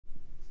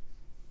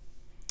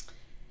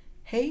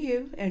Hey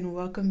you, and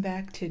welcome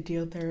back to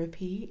Deal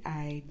Therapy.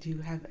 I do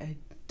have a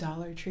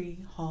Dollar Tree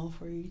haul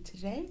for you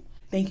today.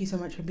 Thank you so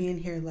much for being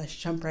here. Let's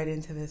jump right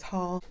into this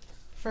haul.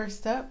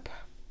 First up,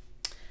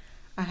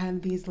 I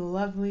have these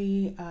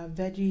lovely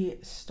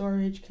veggie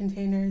storage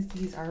containers.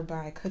 These are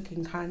by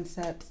Cooking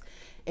Concepts.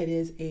 It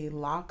is a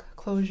lock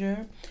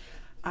closure.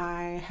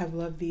 I have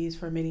loved these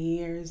for many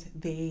years.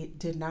 They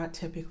did not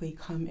typically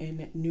come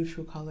in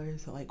neutral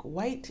colors like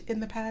white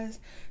in the past,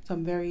 so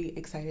I'm very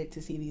excited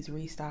to see these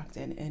restocked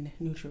in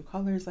neutral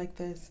colors like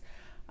this.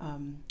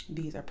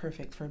 These are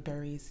perfect for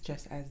berries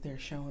just as they're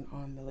shown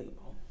on the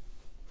label.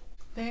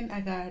 Then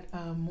I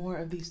got more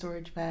of these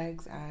storage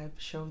bags. I've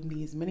shown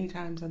these many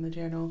times on the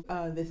channel.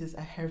 This is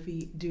a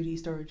heavy duty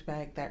storage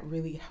bag that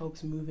really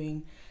helps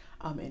moving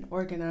and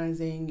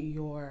organizing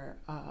your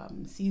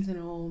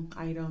seasonal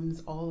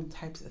items, all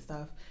types of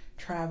stuff,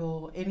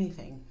 travel,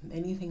 anything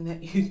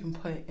that you can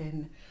put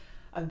in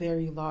a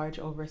very large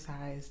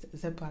oversized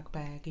Ziploc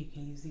bag, you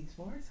can use these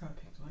for. So I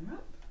picked one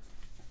up.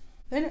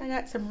 Then I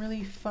got some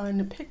really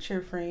fun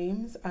picture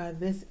frames.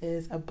 This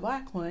is a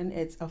black one.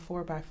 It's a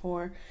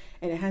 4x4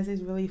 and it has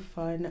these really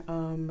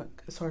fun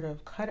sort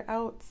of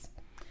cutouts.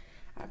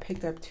 I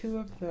picked up 2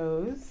 of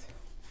those.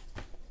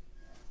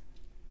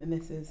 And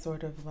this is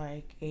sort of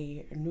like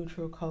a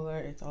neutral color.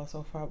 It's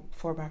also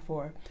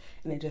 4x4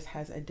 and it just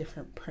has a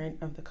different print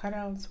of the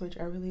cutouts, which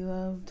I really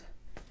loved.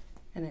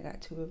 And I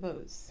got 2 of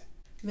those.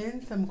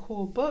 Then some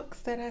cool books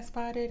that I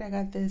spotted. I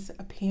got this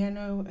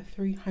Piano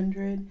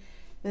 300.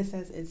 This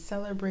says it's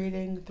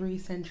celebrating 3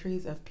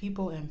 centuries of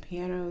people and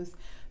pianos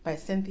by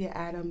Cynthia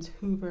Adams,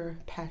 Hoover,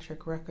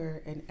 Patrick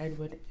Rucker, and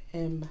Edward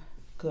M.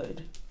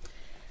 Good.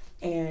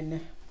 And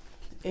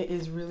it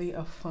is really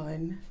a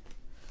fun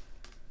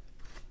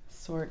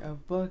sort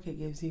of book. It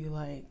gives you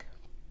like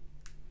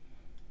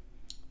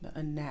the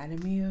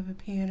anatomy of a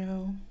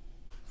piano.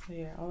 So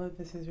yeah, all of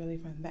this is really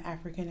fun. The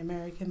African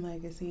American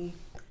legacy.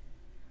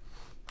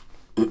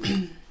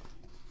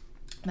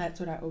 That's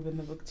what I opened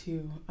the book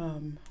to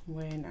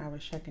when I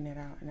was checking it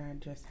out, and I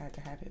just had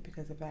to have it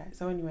because of that.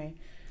 So anyway,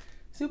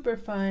 super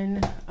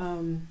fun,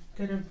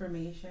 good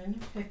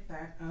information. Pick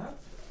that up.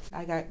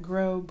 I got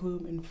Grow,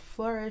 Bloom, and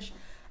Flourish,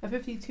 a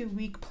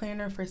 52-week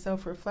planner for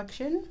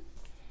self-reflection.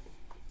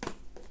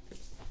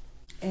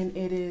 And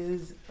it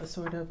is a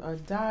sort of a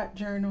dot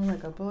journal,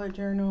 like a bullet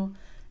journal,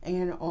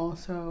 and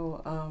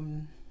also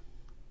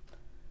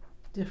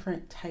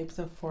different types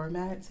of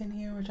formats in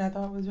here, which I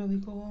thought was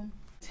really cool.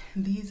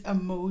 These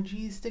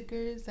emoji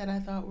stickers that I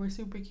thought were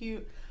super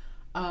cute.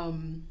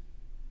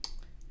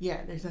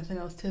 Yeah, there's nothing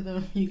else to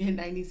them. You get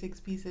 96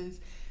 pieces.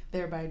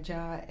 They're by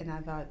Ja, and I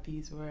thought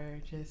these were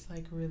just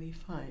like really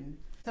fun.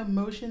 Some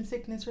motion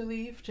sickness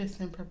relief just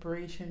in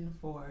preparation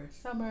for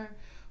summer.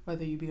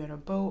 Whether you be on a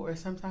boat or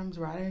sometimes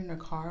riding in a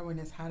car when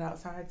it's hot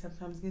outside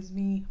sometimes gives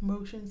me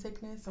motion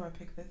sickness. So I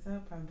picked this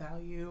up on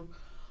Value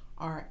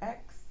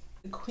RX.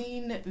 The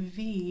Queen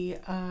V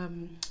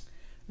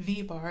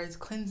V bars,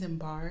 cleansing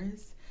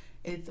bars.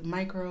 It's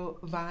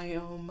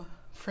microbiome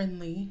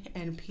friendly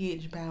and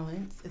pH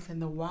balanced. It's in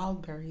the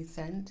wildberry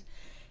scent,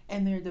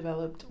 and they're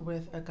developed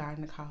with a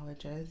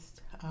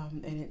gynecologist,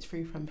 and it's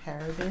free from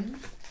parabens.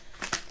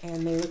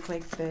 And they look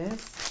like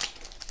this.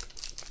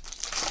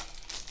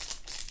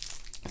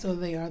 So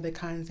they are the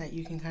kinds that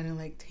you can kind of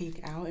like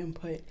take out and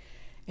put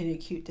in a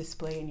cute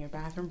display in your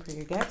bathroom for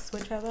your guests,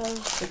 which I love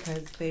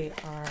because they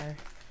are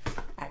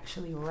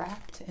actually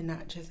wrapped and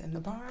not just in the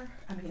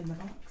in the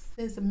box.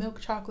 This is a milk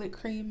chocolate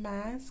cream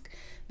mask.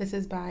 This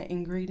is by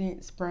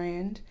Ingredients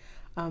brand,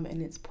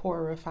 and it's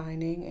pore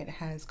refining. It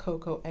has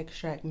cocoa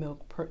extract,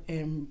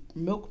 and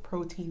milk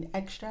protein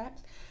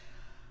extract.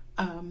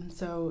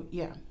 So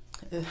yeah,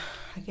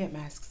 I get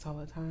masks all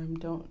the time.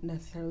 Don't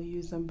necessarily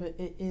use them, but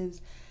it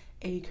is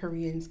a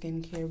Korean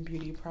skincare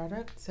beauty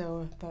product,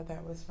 so I thought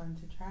that was fun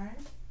to try.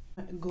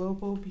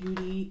 Global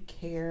Beauty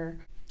Care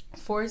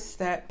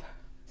 4-step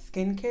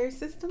skincare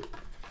system.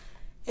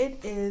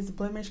 It is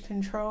blemish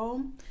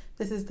control.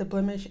 This is the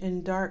blemish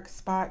and dark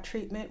spot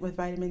treatment with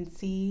vitamin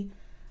C,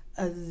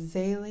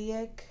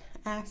 azelaic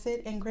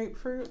acid, and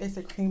grapefruit. It's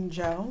a cream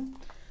gel.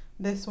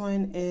 This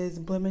one is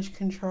blemish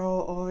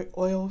control or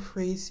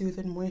oil-free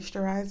soothing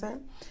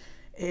moisturizer.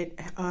 It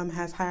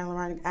has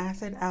hyaluronic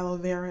acid, aloe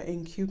vera,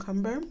 and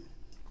cucumber.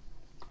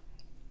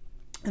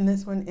 And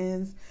this one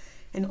is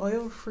an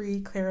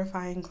oil-free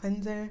clarifying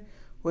cleanser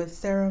with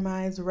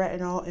ceramides,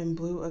 retinol, and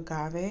blue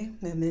agave.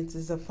 And this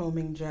is a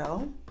foaming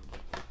gel.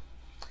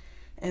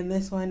 And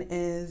this one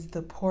is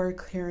the pore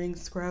clearing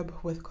scrub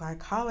with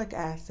glycolic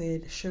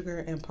acid, sugar,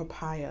 and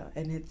papaya.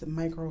 And it's a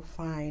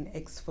microfine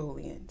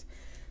exfoliant.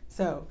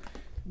 So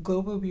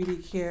Global Beauty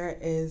Care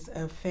is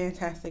a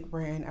fantastic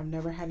brand. I've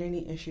never had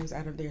any issues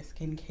out of their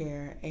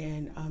skincare,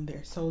 and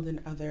they're sold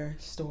in other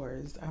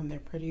stores. They're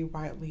pretty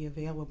widely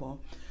available.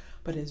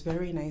 But it's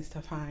very nice to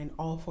find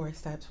all 4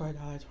 steps for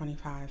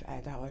 $1.25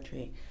 at Dollar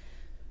Tree.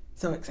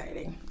 So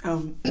exciting.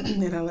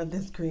 And I love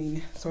this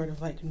green sort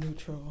of like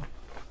neutral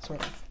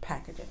sort of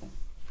packaging.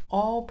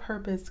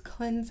 All-purpose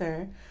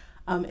cleanser.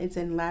 It's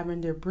in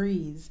Lavender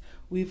Breeze.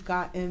 We've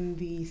gotten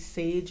the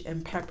sage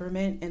and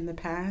peppermint in the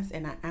past,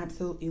 and I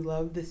absolutely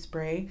love the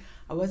spray.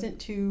 I wasn't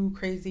too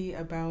crazy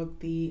about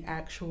the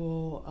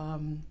actual,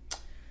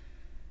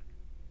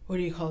 what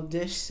do you call,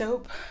 dish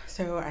soap,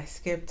 so I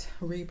skipped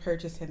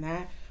repurchasing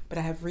that. But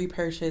I have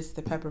repurchased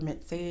the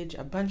peppermint sage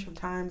a bunch of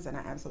times, and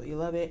I absolutely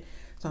love it.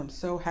 So I'm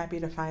so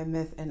happy to find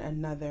this in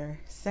another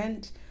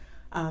scent.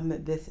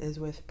 This is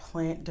with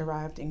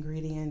plant-derived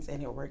ingredients,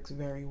 and it works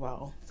very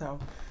well. So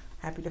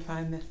happy to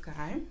find this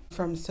guy.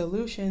 From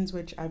Solutions,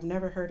 which I've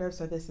never heard of,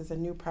 so this is a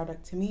new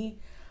product to me.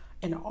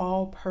 An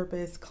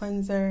all-purpose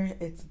cleanser.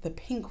 It's the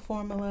pink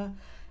formula,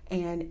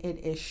 and it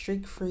is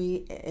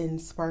streak-free and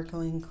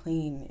sparkling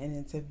clean, and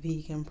it's a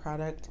vegan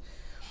product.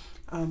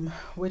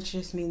 Which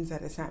just means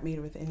that it's not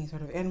made with any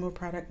sort of animal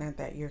product, not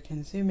that you're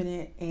consuming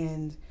it,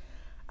 and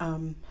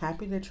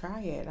happy to try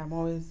it. I'm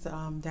always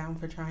down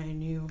for trying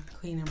new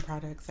cleaning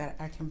products that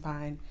I can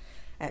find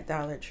at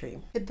Dollar Tree.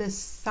 Hit the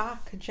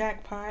sock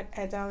jackpot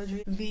at Dollar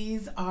Tree.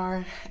 These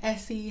are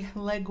S7e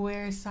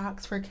legwear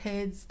socks for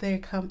kids. They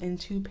come in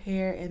 2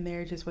 pair, and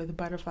they're just with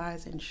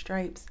butterflies and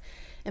stripes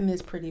in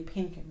this pretty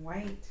pink and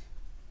white.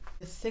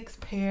 The 6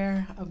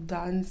 pair of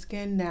Dawn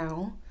Skin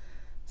Now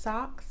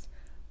socks.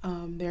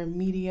 They're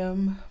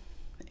medium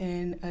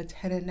in a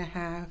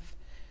 10.5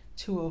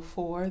 to a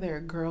 4. They're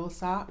girl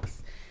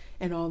socks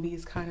and all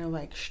these kind of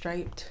like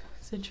striped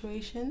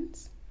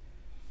situations.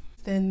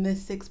 Then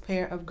this 6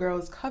 pair of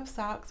girls cup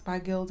socks by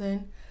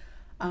Gildan.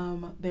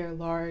 They're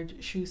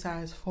large, shoe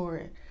size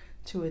 4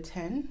 to a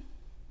 10.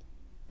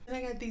 Then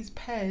I got these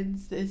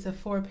Peds. It's a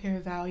 4 pair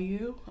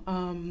value.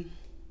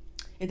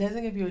 It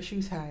doesn't give you a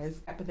shoe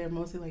size, but they're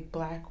mostly like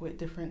black with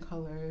different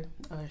color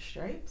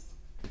stripes.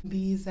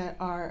 These that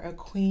are a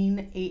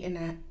queen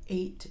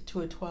 8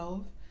 to a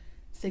 12,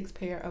 6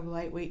 pair of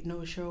lightweight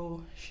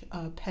no-show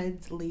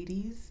Peds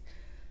ladies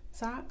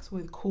socks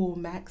with cool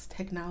max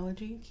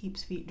technology,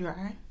 keeps feet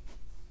dry.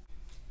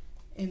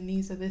 And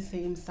these are the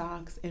same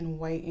socks in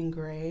white and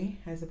gray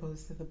as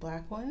opposed to the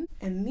black one.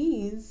 And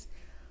these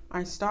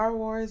are Star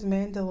Wars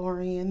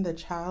Mandalorian, the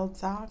child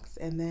socks,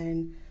 and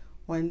then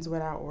ones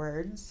without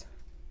words.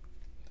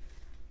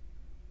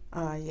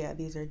 Yeah,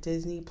 these are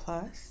Disney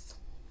Plus.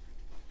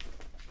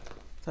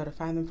 So to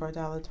find them for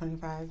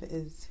 $1.25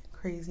 is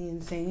crazy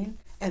insane.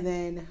 And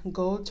then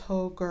Gold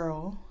Toe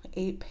Girl,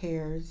 8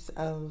 pairs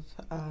of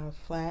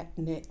flat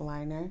knit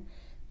liner.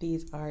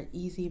 These are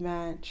Easy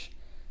Match,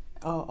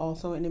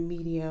 also in a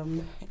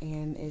medium,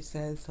 and it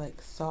says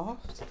like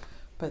soft.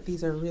 But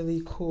these are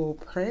really cool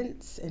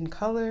prints and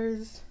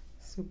colors,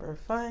 super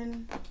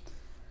fun. I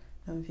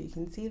don't know if you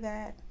can see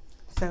that.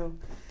 So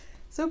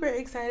super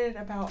excited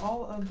about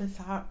all of the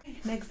socks.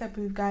 Next up,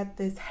 we've got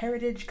this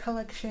Heritage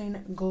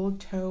Collection Gold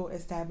Toe,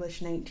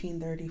 established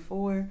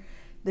 1934.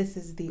 This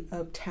is the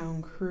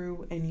Uptown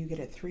Crew, and you get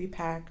a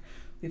 3-pack.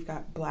 We've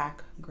got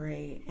black,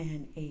 gray,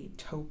 and a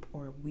taupe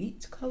or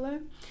wheat color.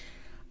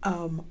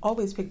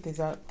 Always pick these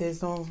up.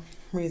 There's no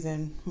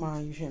reason why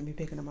you shouldn't be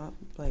picking them up.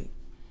 Like,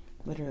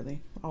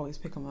 literally, always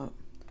pick them up.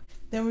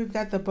 Then we've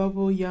got the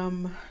Bubble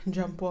Yum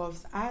Jump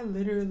Offs. I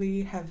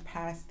literally have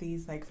passed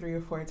these like 3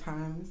 or 4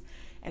 times,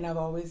 and I've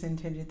always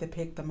intended to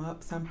pick them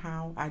up.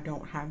 Somehow I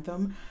don't have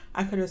them.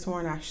 I could have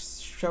sworn I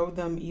showed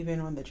them even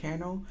on the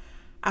channel.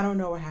 I don't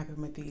know what happened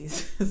with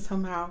these.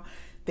 Somehow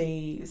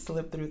they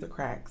slipped through the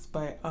cracks,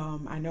 but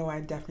I know I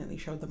definitely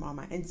showed them on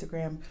my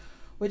Instagram,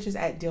 which is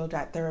at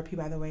deal.therapy,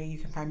 by the way. You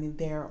can find me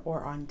there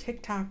or on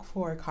TikTok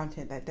for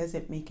content that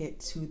doesn't make it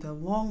to the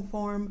long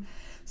form.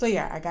 So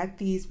yeah, I got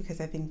these because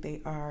I think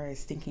they are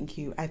stinking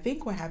cute. I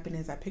think what happened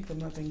is I picked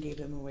them up and gave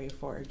them away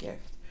for a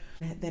gift.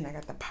 And then I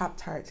got the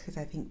Pop-Tarts because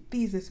I think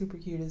these are super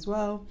cute as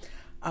well.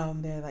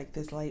 They're like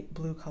this light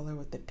blue color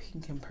with the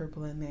pink and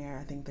purple in there.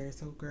 I think they're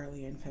so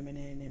girly and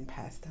feminine and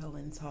pastel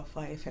and soft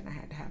life, and I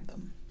had to have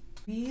them.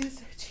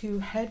 These 2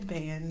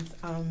 headbands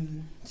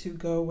to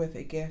go with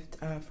a gift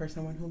for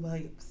someone who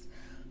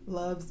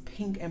loves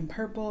pink and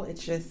purple.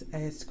 It's just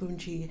a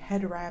scrunchy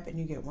head wrap, and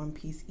you get 1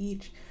 piece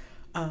each.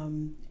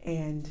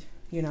 And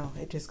you know,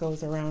 it just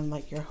goes around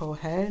like your whole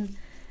head.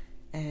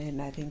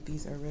 And I think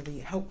these are really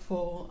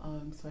helpful,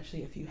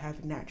 especially if you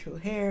have natural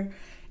hair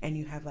and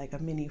you have like a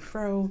mini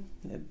fro.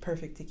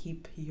 Perfect to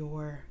keep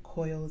your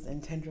coils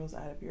and tendrils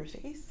out of your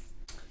face.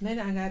 Then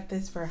I got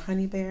this for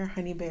Honey Bear.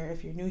 Honey Bear,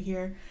 if you're new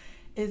here,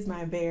 is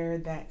my bear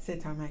that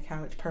sits on my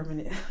couch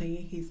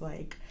permanently. He's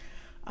like,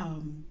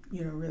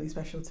 you know, really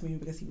special to me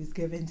because he was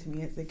given to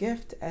me as a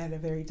gift at a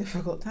very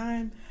difficult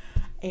time.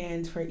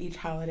 And for each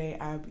holiday,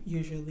 I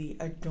usually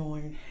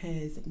adorn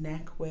his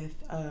neck with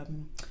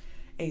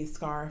a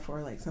scarf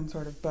or like some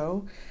sort of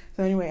bow.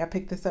 So anyway, I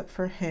picked this up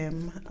for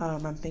him.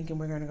 I'm thinking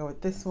we're gonna go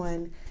with this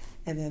one,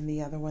 and then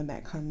the other one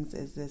that comes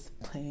is this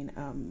plain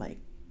like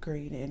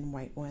green and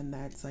white one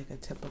that's like a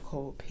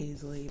typical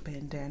paisley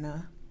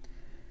bandana.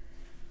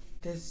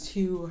 This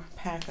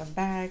 2-pack of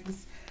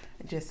bags.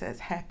 It just says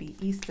Happy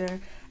Easter.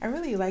 I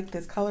really like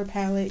this color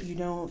palette. You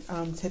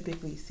don't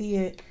typically see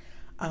it.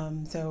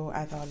 So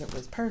I thought it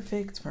was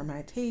perfect for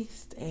my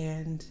taste,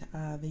 and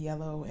the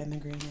yellow and the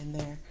green in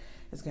there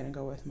is gonna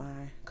go with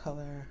my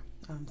color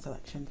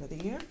selection for the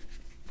year.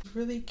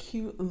 Really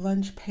cute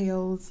lunch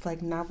pails,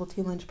 like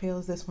novelty lunch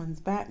pails. This one's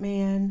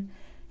Batman,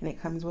 and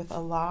it comes with a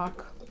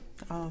lock.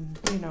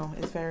 You know,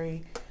 it's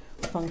very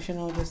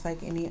functional, just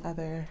like any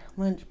other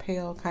lunch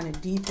pail, kind of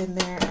deep in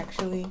there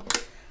actually.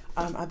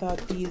 I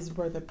thought these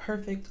were the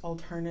perfect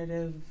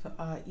alternative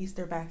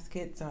Easter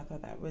basket, so I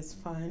thought that was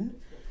fun.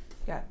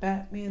 Got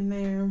Batman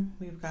there.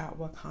 We've got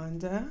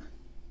Wakanda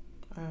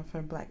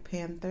for Black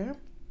Panther.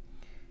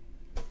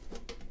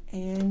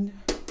 And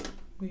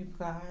we've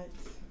got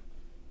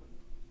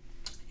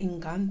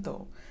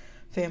Encanto.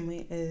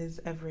 Family is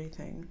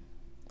everything.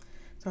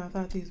 So I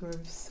thought these were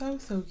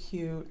so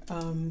cute.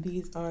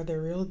 These are the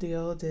real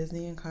deal,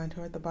 Disney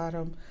Encanto at the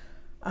bottom.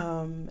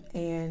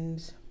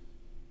 And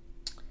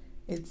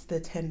it's the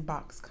 10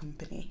 box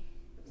company.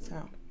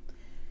 So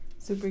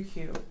super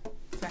cute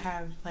to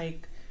have,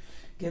 like,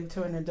 give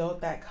to an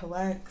adult that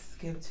collects,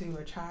 give to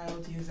a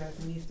child, use as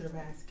an Easter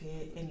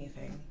basket,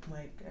 anything.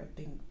 Like, I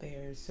think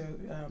they're so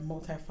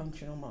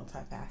multifunctional,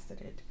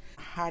 multifaceted.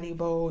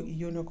 Haribo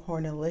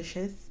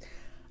Unicornalicious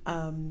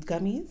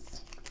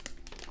gummies.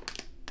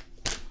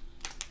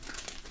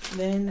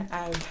 Then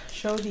I've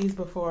showed these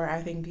before.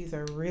 I think these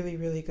are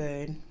really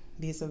good.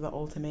 These are the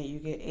ultimate. You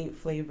get 8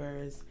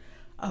 flavors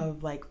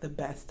of like the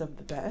best of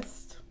the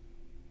best.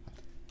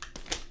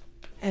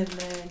 And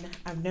then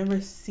I've never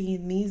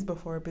seen these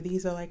before, but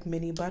these are like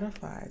mini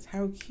butterflies.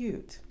 How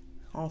cute.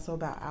 Also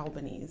about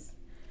Albanese.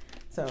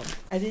 So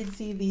I did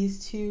see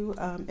these two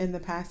in the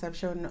past. I've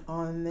shown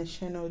on this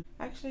channel.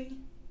 Actually,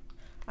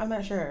 I'm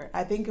not sure.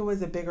 I think it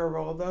was a bigger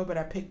roll though, but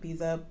I picked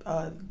these up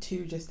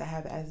too, just to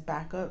have as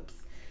backups,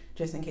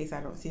 just in case I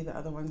don't see the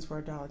other ones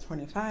for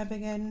 $1.25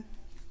 again.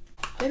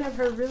 Then I've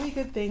heard really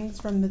good things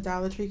from the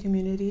Dollar Tree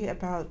community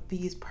about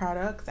these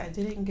products. I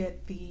didn't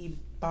get the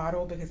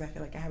bottle because I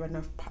feel like I have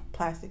enough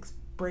plastic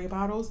spray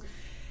bottles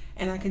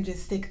and I can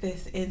just stick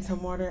this in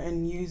some water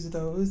and use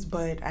those,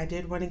 but I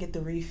did want to get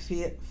the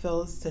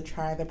refills to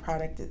try the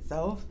product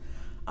itself.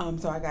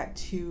 So I got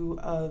 2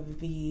 of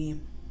the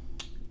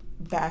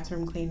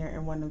bathroom cleaner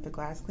and 1 of the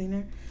glass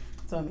cleaner.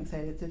 So I'm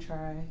excited to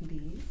try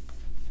these.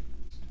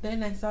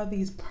 Then I saw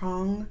these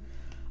prong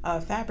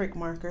fabric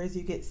markers.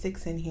 You get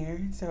 6 in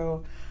here.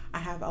 So I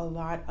have a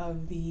lot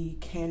of the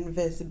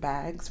canvas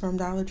bags from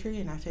Dollar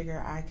Tree, and I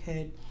figure I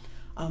could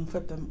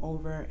flip them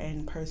over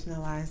and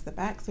personalize the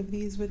backs of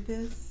these with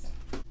this.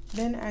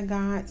 Then I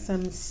got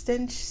some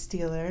stench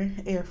stealer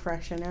air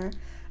freshener.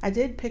 I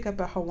did pick up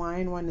a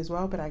Hawaiian one as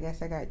well, but I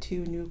guess I got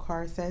 2 new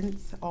car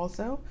scents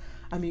also.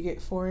 You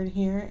get 4 in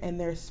here, and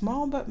they're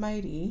small but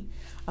mighty,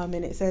 and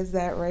it says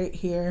that right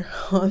here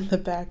on the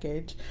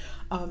package.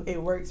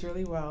 It works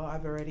really well.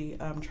 I've already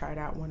tried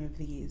out one of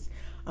these,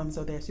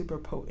 so they're super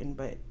potent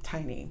but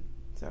tiny,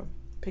 so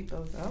pick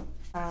those up.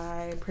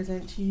 I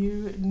present to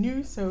you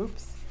new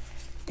soaps.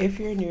 If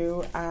you're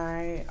new,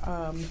 I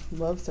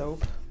love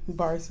soap,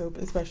 bar soap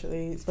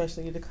especially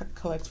to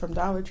collect from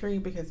Dollar Tree,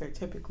 because they're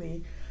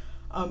typically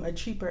a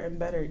cheaper and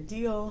better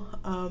deal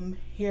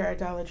here at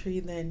Dollar Tree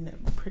than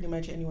pretty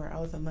much anywhere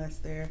else, unless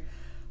they're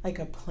like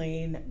a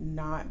plain,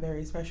 not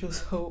very special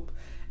soap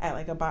at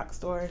like a box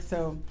store.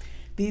 So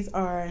these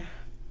are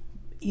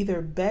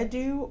either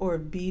Bedu or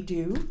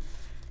Bedu.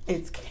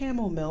 It's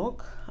camel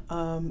milk,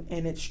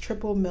 and it's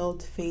triple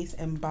milled face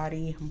and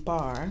body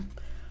bar.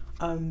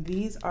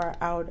 These are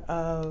out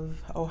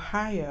of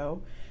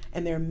Ohio,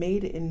 and they're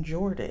made in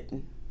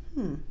Jordan.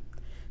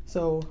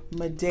 So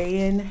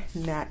Median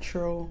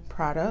Natural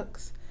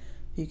Products.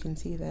 You can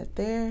see that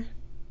there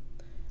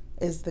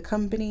is the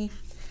company.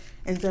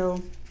 And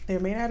so they're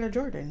made out of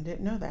Jordan.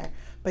 Didn't know that.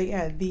 But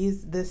yeah,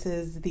 this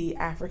is the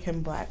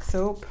African black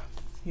soap.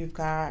 You've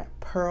got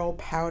pearl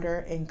powder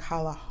and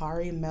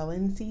Kalahari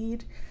melon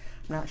seed.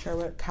 I'm not sure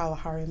what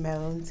Kalahari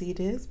melon seed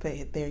is,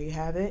 but there you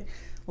have it.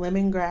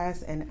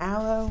 Lemongrass and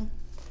aloe,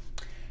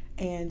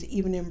 and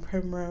evening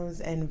primrose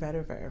and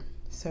vetiver.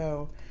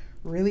 So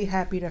really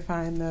happy to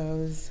find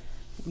those.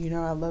 You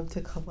know, I love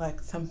to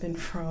collect something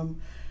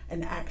from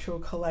an actual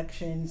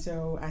collection.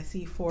 So I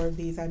see 4 of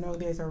these. I know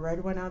there's a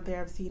red one out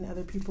there I've seen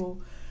other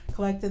people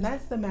collect, and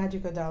that's the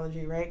magic of Dollar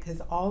Tree, right?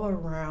 Because all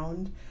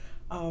around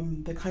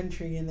the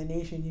country and the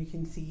nation, you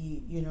can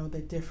see, you know, the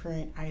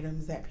different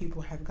items that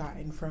people have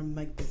gotten from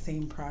like the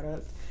same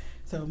product.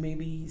 So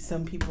maybe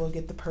some people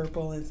get the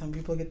purple and some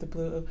people get the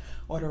blue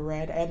or the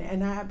red,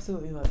 and I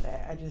absolutely love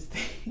that. I just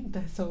think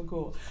that's so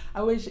cool.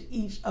 I wish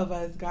each of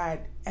us got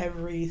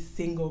every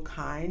single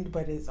kind,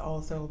 but it's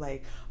also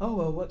like, oh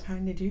well, what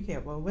kind did you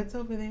get? Well, what's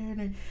over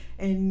there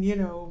in you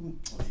know,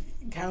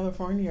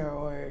 California,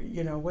 or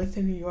you know, what's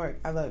in New York?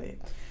 I love it.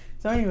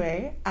 So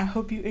anyway, I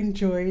hope you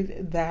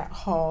enjoyed that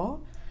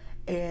haul,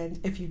 and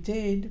if you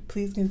did,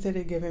 please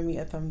consider giving me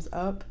a thumbs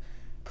up.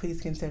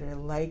 Please consider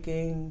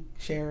liking,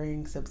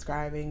 sharing,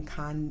 subscribing,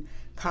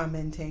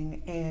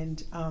 commenting,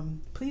 and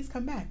please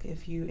come back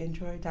if you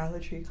enjoy Dollar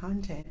Tree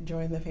content.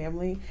 Join the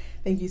family.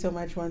 Thank you so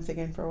much once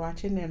again for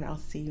watching, and I'll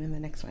see you in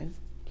the next one.